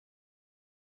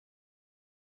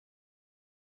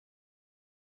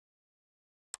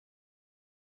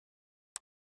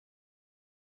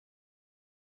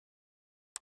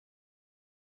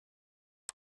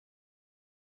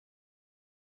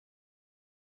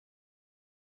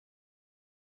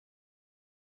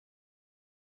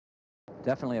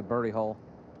Definitely a birdie hole.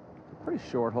 A pretty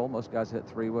short hole. Most guys hit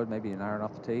 3-wood, maybe an iron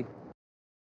off the tee.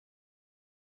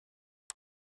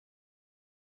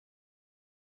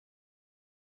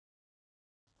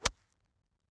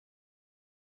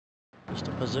 Just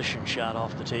a position shot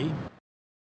off the tee.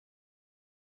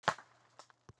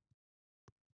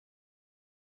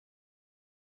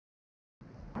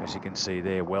 As you can see,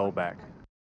 they're well back.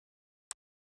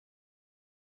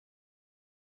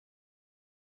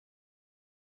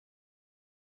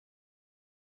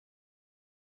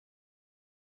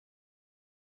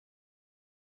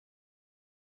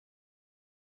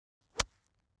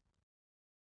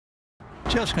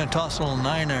 Just going to toss a little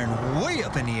 9-iron way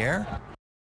up in the air.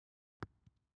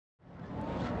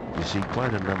 You see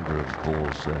quite a number of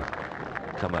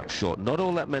balls come up short. Not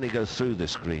all that many go through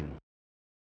this green.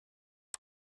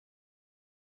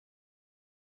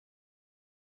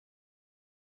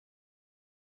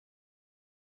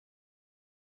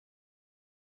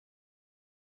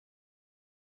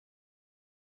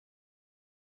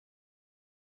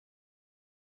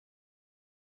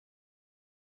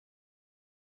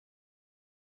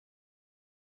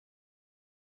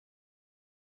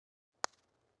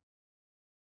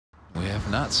 We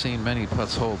have not seen many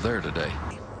putts hold there today.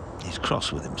 He's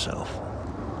cross with himself.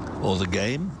 Or the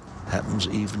game happens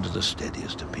even to the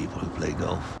steadiest of people who play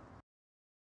golf.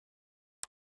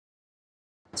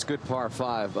 It's good par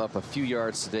 5 up a few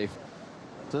yards today.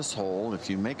 This hole, if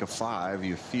you make a 5,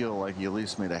 you feel like you at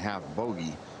least made a half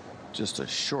bogey. Just a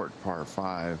short par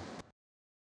 5.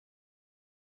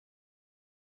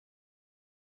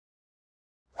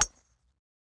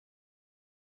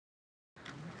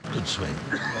 Good swing.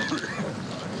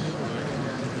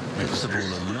 Makes the ball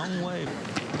a long way.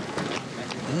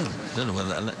 Don't know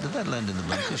whether did that land in the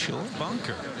bunker, sure?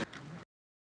 Bunker.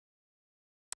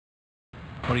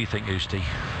 What do you think, Usti?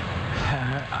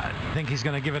 I think he's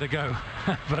going to give it a go.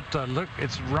 But look,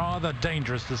 it's rather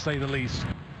dangerous to say the least.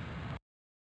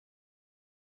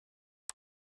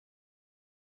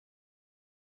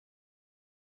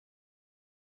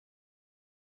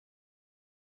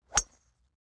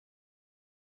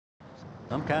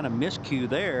 Some kind of miscue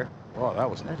there. Oh, that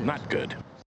was not good.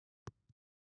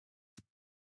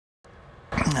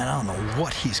 I don't know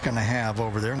what he's going to have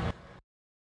over there.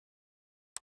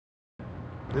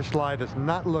 This lie does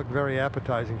not look very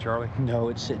appetizing, Charlie. No,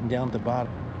 it's sitting down at the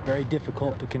bottom. Very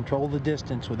difficult to control the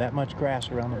distance with that much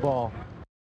grass around the ball.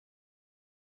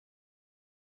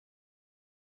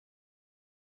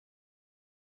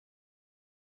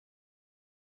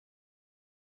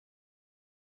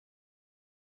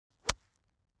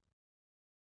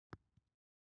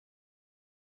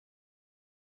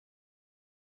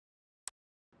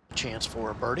 Chance for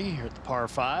a birdie here at the par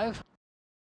 5.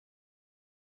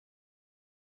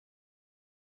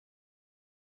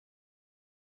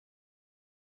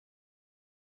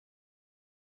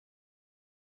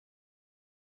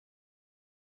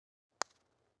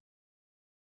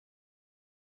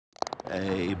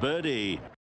 A birdie.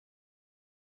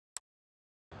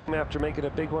 After making a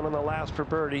big one on the last for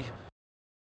birdie.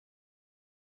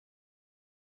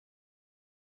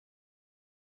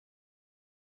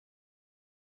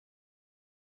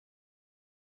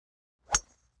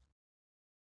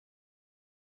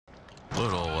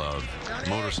 Little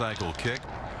motorcycle kick.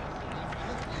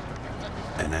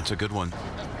 And that's a good one.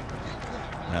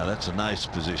 Now that's a nice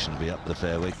position to be up the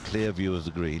fairway. Clear view of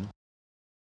the green.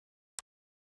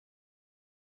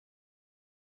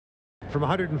 From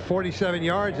 147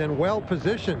 yards and well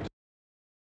positioned.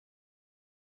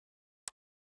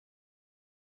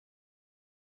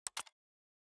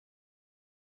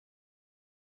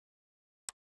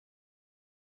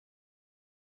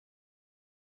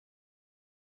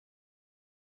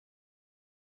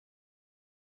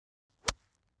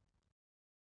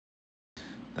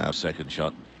 Now second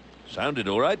shot. Sounded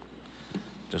all right.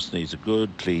 Just needs a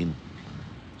good, clean,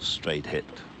 straight hit.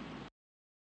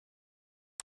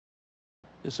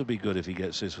 This will be good if he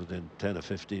gets this within 10 or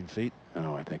 15 feet.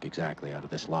 Oh, I think exactly out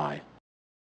of this lie.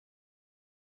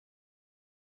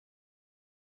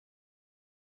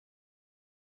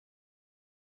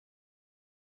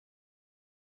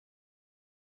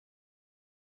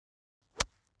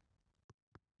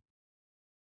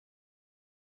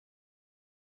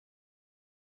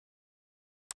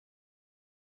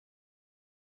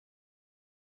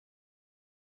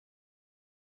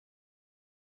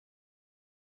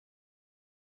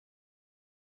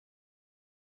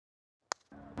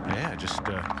 Yeah, just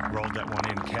rolled that one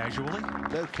in casually.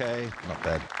 Okay, not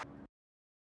bad.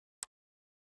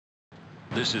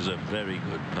 This is a very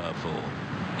good par 4.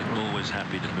 You're always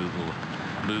happy to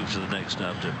move to the next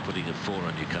after putting a 4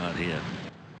 on your card here.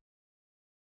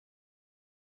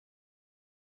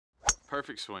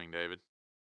 Perfect swing, David.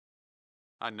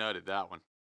 I nutted that one.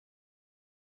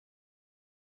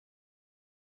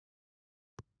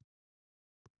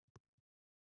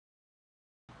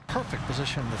 Perfect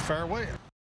position in the fairway.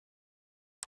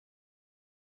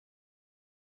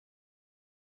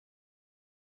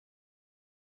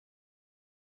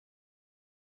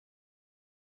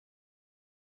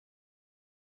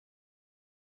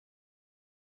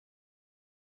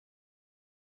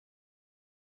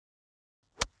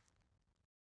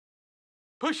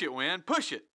 Push it, Win.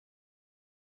 Push it.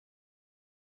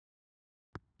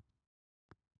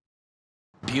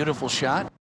 Beautiful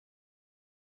shot.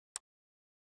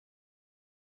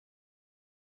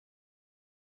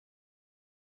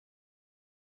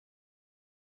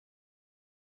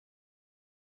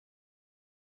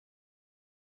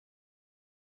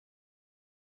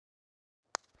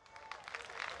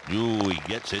 Ooh, he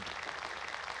gets it.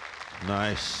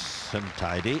 Nice and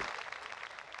tidy.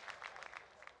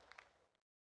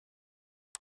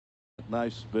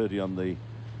 Nice birdie on the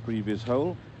previous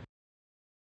hole.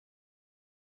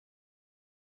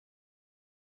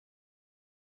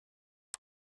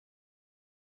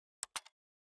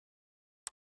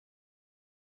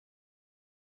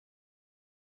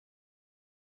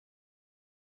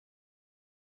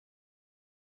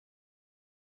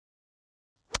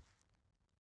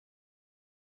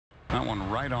 That one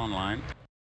right on line.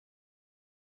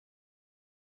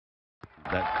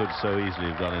 That could so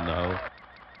easily have gone in the hole.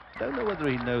 Don't know whether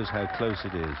he knows how close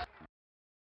it is.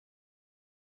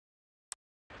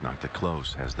 Knocked it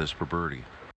close. Has this for birdie.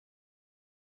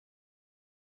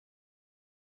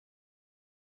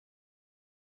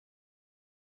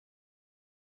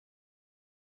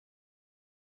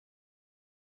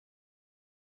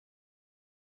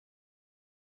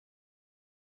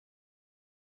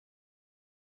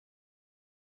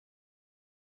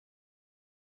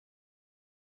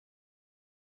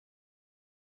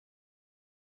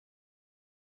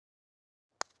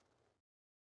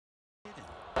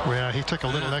 Well, he took a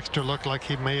little extra look, like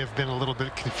he may have been a little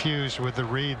bit confused with the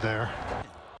read there.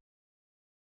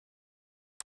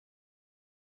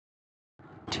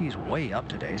 Tee's way up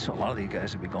today, so a lot of these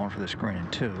guys will be going for this green in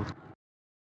 2.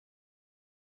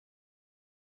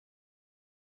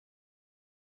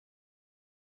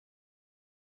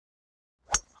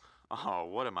 Oh,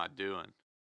 what am I doing?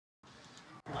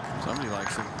 Somebody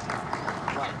likes it.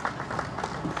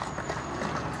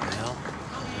 Well,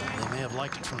 they may have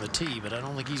liked it from the tee, but I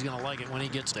don't think he's going to like it when he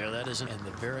gets there. That isn't in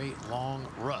the very long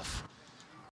rough.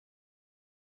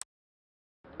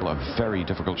 A very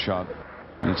difficult shot.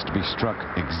 Needs to be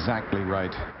struck exactly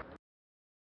right.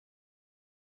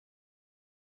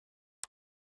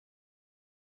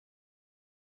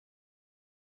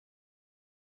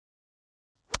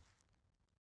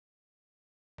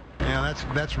 Yeah,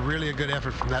 that's really a good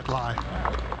effort from that lie.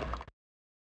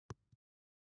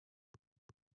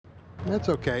 That's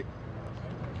okay.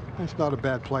 That's not a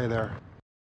bad play there.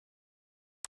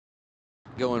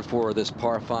 Going for this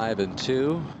par 5 and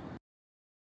 2.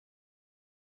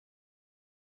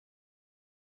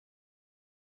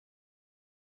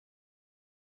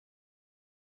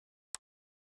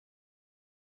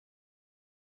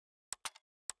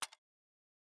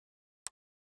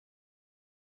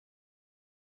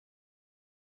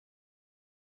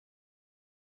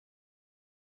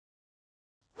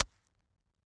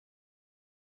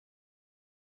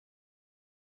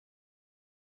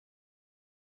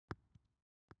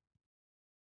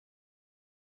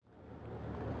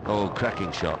 Oh,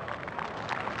 cracking shot.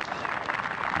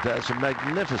 That's a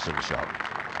magnificent shot.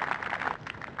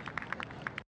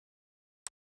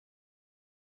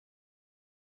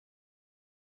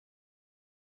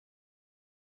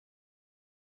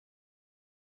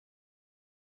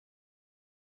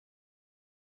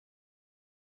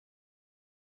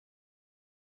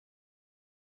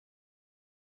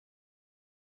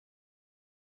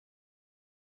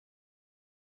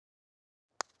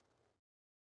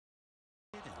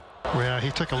 Well,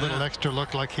 he took a little extra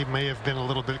look, like he may have been a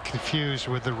little bit confused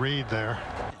with the read there.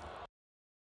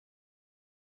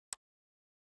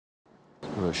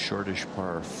 A shortish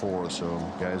par 4, so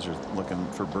guys are looking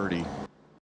for birdie.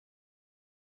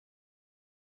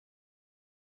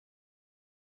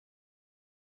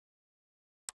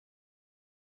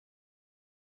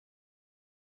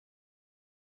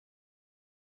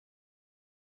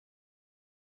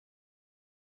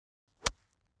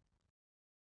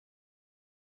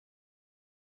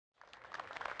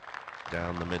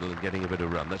 Down the middle and getting a bit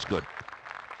of run. That's good.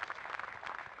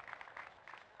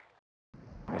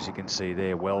 As you can see,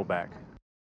 they're well back.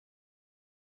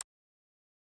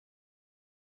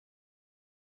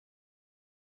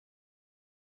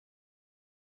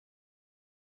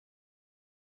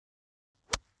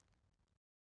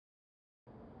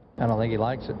 I don't think he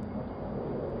likes it.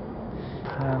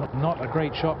 Not a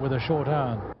great shot with a short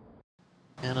iron.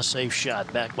 And a safe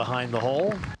shot back behind the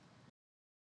hole.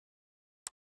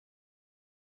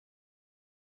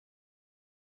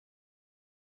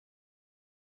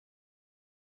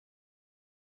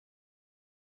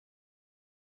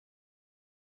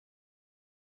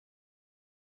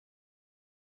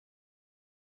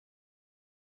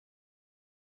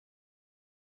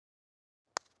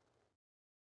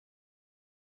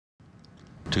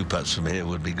 Two putts from here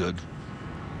would be good.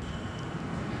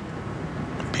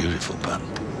 Beautiful putt.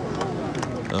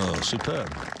 Oh,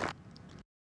 superb.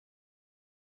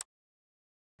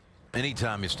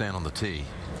 Anytime you stand on the tee,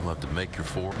 you'll have to make your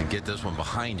four and get this one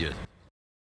behind you.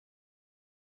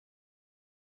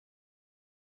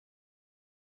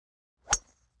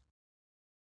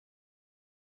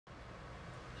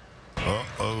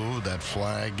 Uh-oh, that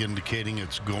flag indicating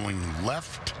it's going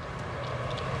left.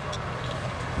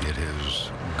 It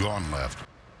has gone left.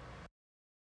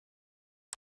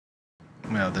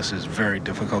 Well, this is very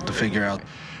difficult to figure out.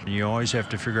 You always have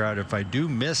to figure out, if I do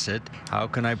miss it, how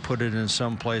can I put it in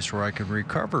some place where I can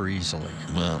recover easily?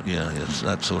 Well, yeah, it's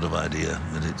that sort of idea,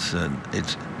 but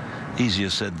it's easier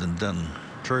said than done.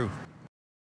 True.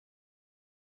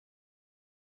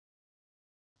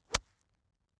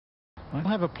 I'll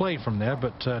have a play from there,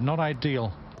 but not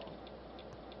ideal.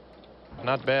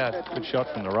 Not bad. Good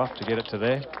shot from the rough to get it to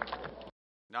there.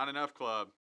 Not enough, club.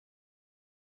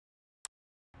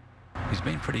 He's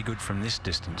been pretty good from this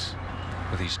distance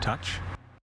with his touch.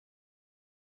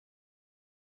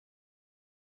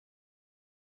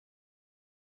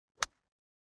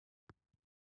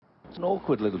 It's an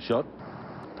awkward little shot.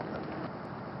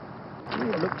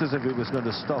 It looked as if it was going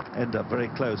to stop, end up very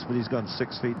close, but he's gone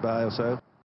 6 feet by or so.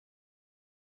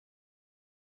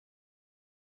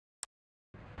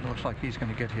 Looks like he's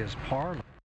going to get his par.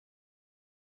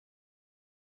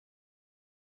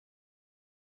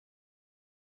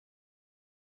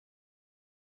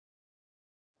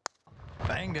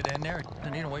 Banged it in there.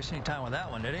 Didn't need to waste any time with that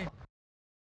one, did he?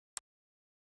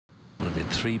 Would have been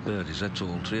 3 birdies, that's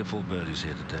all. 3 or 4 birdies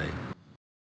here today.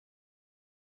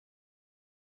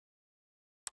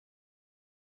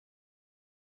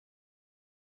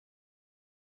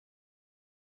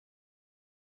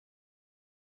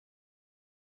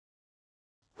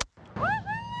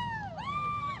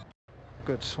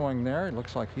 Good swing there. It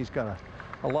looks like he's got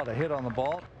a lot of hit on the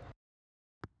ball.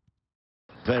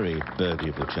 Very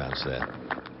birdieable chance there.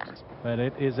 But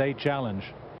it is a challenge.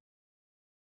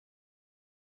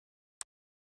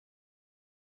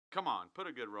 Come on, put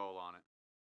a good roll on it.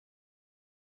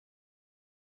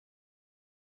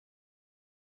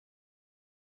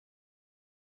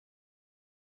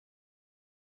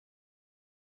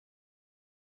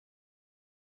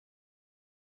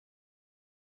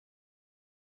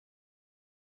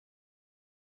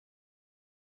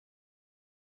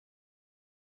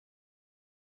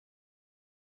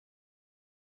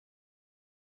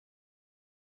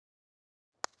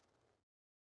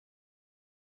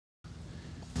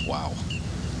 Wow.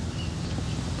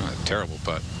 Terrible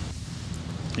putt.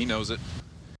 He knows it.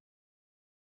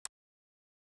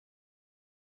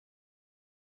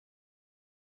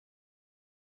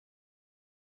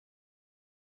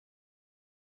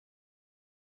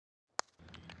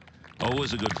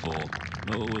 Always a good fall.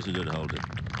 Always a good holder.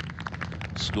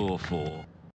 Score 4.